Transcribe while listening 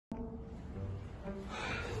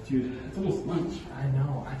Dude, it's almost lunch. I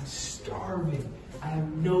know, I'm starving. I have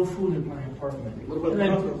no food in my apartment. What about the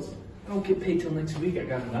tacos? I don't get paid till next week. I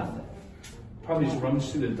got nothing. Probably just rummage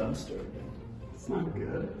through the dumpster again. It's not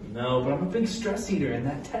good. No, but I'm a big stress eater, and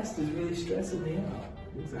that test is really stressing me out.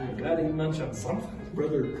 Exactly. I gotta eat lunch on something.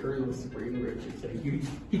 Brother Curry was super rich. It's like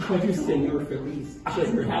he called you Senor Feliz.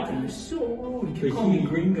 Just for happy. You're so rude. You call me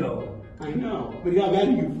gringo. I know. But he got mad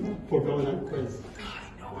at you for filling out the quiz.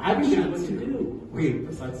 I know. I've been sure mad what to too. do. Wait,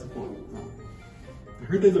 besides the point. I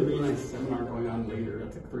heard there's a really nice seminar going on later.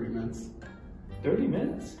 That's like 30 minutes. 30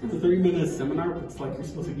 minutes? It's a 30-minute seminar, but it's like you're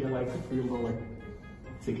supposed to get like a free little like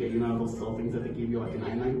ticket, you know, those little things that they give you like a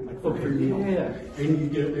 99, like for a free meal. Yeah.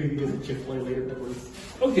 And you get a Chick-fil-A later afterwards.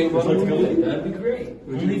 Okay, well, Let's go. that'd be great.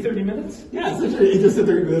 Only 30 minutes? Yeah, it's just a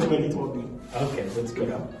 30 minutes, but he told me. Okay, let's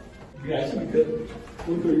go. Yeah, it should be good.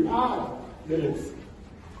 30 minutes.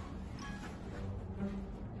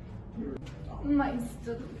 My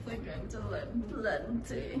students are going to learn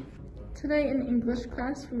plenty. Today in English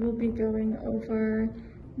class, we will be going over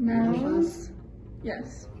nouns.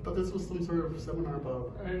 Yes. But this was some sort of seminar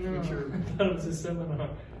about future. I thought it was a seminar.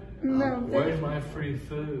 No. Where's my free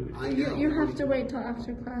food? I know. You have to wait till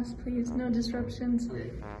after class, please. No disruptions.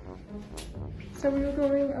 Okay. So we were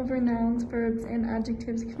going over nouns, verbs, and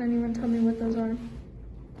adjectives. Can anyone tell me what those are?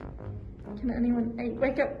 Can anyone? Hey,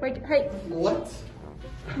 wake up! Hey! What?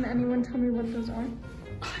 Can anyone tell me what those are?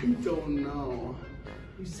 I don't know.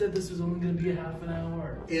 You said this was only gonna be a half an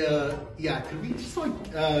hour. Yeah, could we just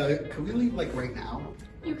like, could we leave like right now?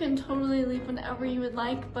 You can totally leave whenever you would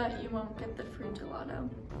like, but you won't get the free gelato.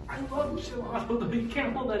 I love gelato, though. You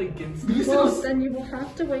can't hold that against me. You said it Well, was, then you will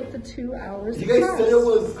have to wait the 2 hours. you guys said it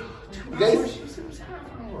was, you guys, You said it was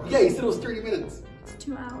half an hour. yeah, you said it was 30 minutes. It's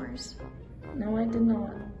 2 hours. No, I did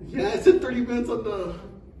not. Yeah, I said 30 minutes on the,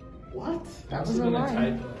 what? That was a lie.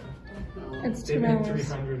 No. It's They've 2 been hours.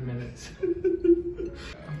 300 minutes.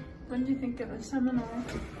 When do you think of the seminar?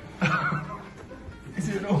 Is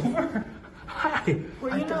it over? Hi.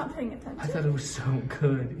 Were you not paying attention? I thought it was so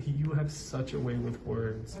good. You have such a way with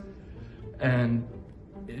words. And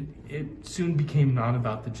it soon became not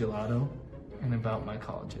about the gelato and about my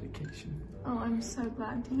college education. Oh, I'm so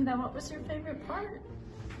glad to hear that. What was your favorite part?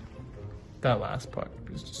 That last part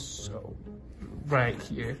was just so right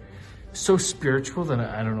here. So spiritual that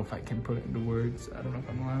I don't know if I can put it into words. I don't know if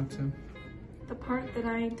I'm allowed to. The part that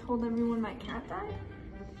I told everyone my cat died?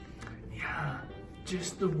 Yeah,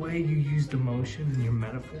 just the way you used emotion in your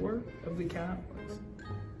metaphor of the cat was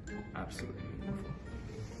absolutely beautiful.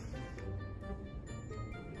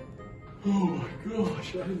 Oh my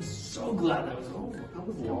gosh, I'm so glad that was over. That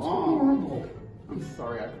was Horrible. long. I'm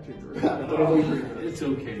sorry I put you through that. I thought it was only 3 minutes. It's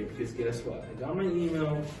okay, because guess what? I got my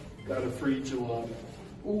email, got a free gelato.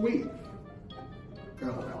 Oh, wait. Oh,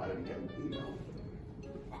 no, I didn't get an email.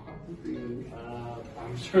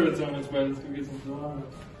 I'm sure it's on its way. Let's go get some gelato.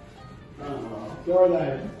 Or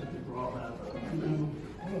that. I think we're all that. No.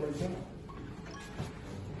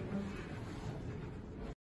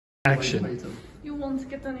 Action. You won't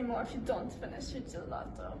get any more if you don't finish your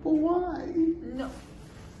gelato. But why? No.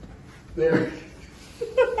 There.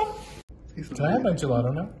 Can I have my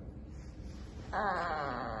gelato now?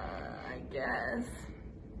 I guess.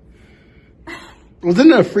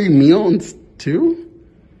 Wasn't it a free meal too?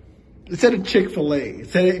 It said a Chick-fil-A. It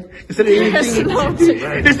said anything. no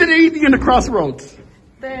Chick-fil-A. It said anything in the crossroads.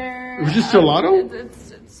 There. It was just gelato? It's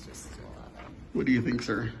just gelato. What do you think,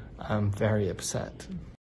 sir? I'm very upset.